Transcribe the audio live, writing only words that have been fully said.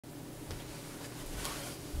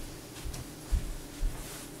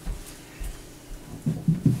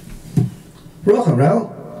Rock and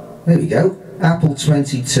roll. There we go. Apple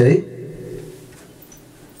 22.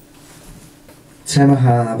 Temma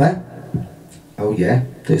Harbour. Oh yeah,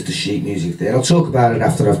 there's the sheet music there. I'll talk about it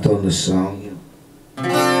after I've done the song. You know.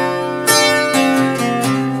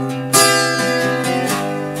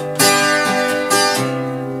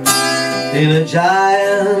 In a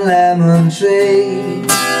giant lemon tree,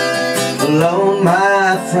 alone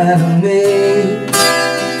my friend and me,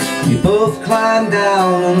 we both climbed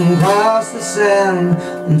down and crossed the sand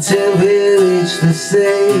until we reached the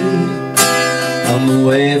sea. And the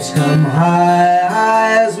waves come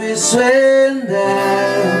high as we swim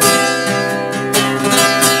down.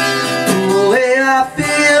 And the way I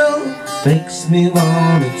feel makes me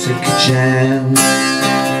want to take a chance.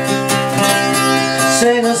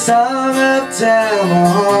 Sing a song of Temma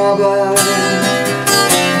Harbour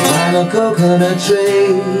on a coconut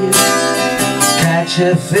tree, catch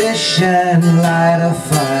a fish and light a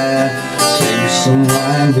fire, drink some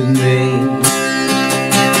wine with me.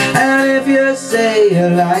 And if you say you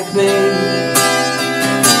like me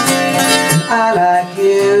and I like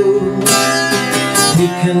you, we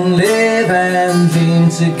can live and dream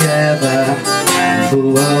together and the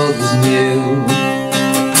world was new.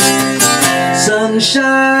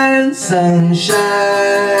 Sunshine, sunshine,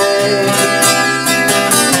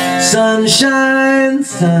 sunshine,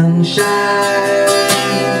 sunshine.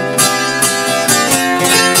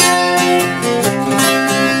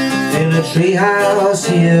 In a treehouse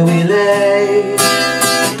here we lay,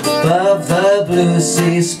 above the blue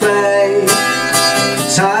sea spray. The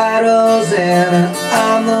tide rolls in and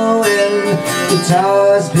on the wind,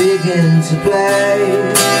 guitars begin to play.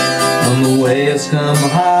 And the waves come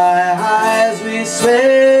high, high as we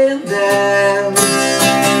sway and dance.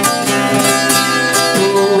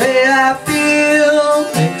 And the way I feel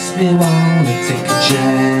makes me want to take a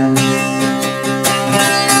chance.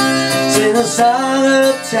 Sing a song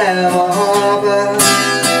of Temma Harbour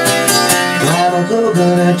on a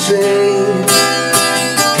coconut tree,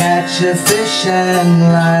 catch a fish and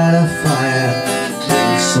light a fire,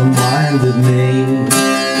 drink some wine with me.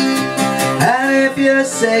 And if you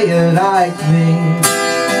say you like me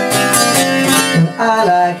and I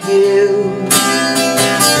like you,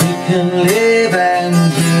 we can live and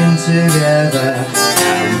dream together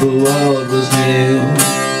and the world was new.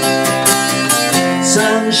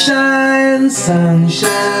 Sunshine, sunshine,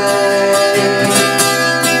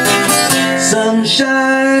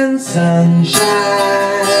 sunshine, sunshine.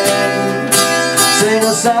 Sing a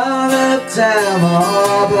song of Temma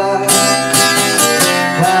Harbour,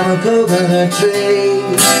 climb a coconut tree,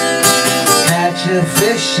 catch a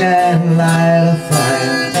fish and light a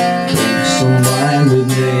fire, drink some wine with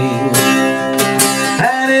me.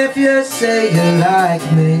 And if you say you like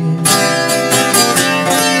me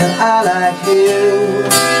and I like you,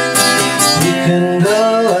 we can go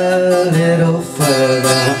a little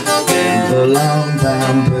further in the long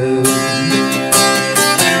bamboo.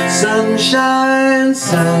 Sunshine,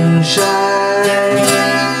 sunshine.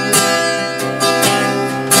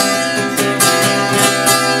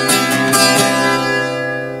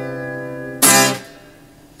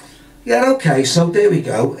 Yeah, okay, so there we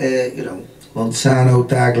go. You know, Lontano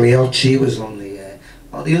Dagliocci was on the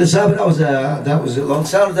other side, but that was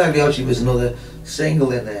Lontano Dagliocci was another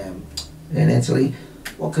single in Italy.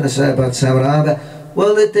 What can I say about Temma Harbour?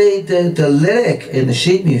 Well, the lyric in the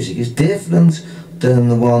sheet music is different than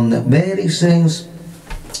the one that Mary sings.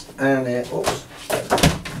 And oops,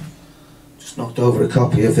 just knocked over a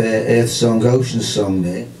copy of Earth Song, Ocean Song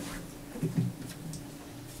there.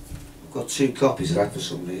 I've got two copies of that for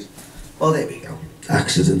some reason. Oh, there we go.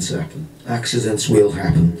 Accidents happen. Accidents will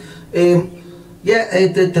happen. Yeah,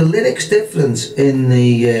 the lyrics different in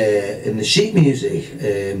the sheet music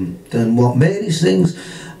than what Mary sings,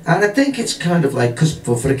 and I think it's kind of like, cause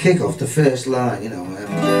for a kick-off, the first line, you know,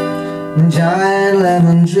 giant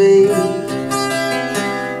lemon tree,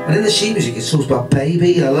 and in the sheet music it talks about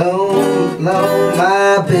baby, alone, alone,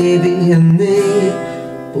 my baby and me,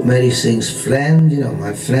 but Mary sings friend, you know,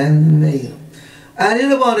 my friend and me. And the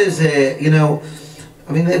other one is, you know,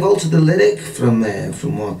 I mean, they've altered the lyric from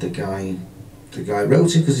what the guy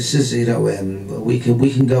wrote it, because it says, you know, we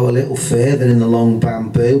can go a little further in the long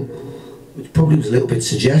bamboo, which probably was a little bit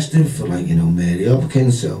suggestive for, like, you know, Mary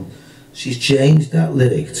Hopkin. So she's changed that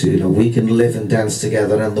lyric to, you know, we can live and dance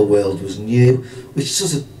together and the world was new, which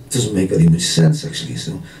sort of doesn't make very much sense actually.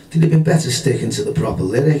 So I think it'd been better sticking to the proper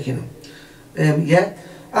lyric, you know. Yeah,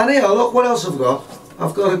 and here, look what else I've got.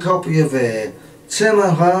 I've got a copy of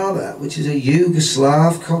Temma Harbour, which is a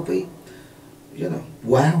Yugoslav copy. You know,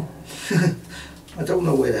 wow. I don't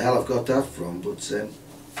know where the hell I've got that from, but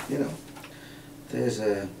you know, there's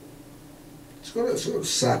a It's got a sort of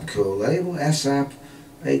sad cool label, SAP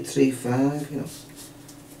 835, you know.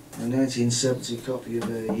 A 1970 copy of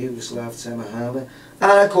Yugoslav Temma Harbour.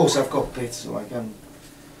 And of course I've got bits, so I can,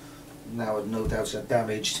 now I've no doubt a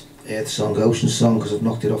damaged Earth Song, Ocean Song, because I've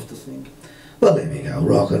knocked it off the thing. Well, there we go,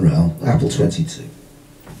 rock and roll, Apple 22.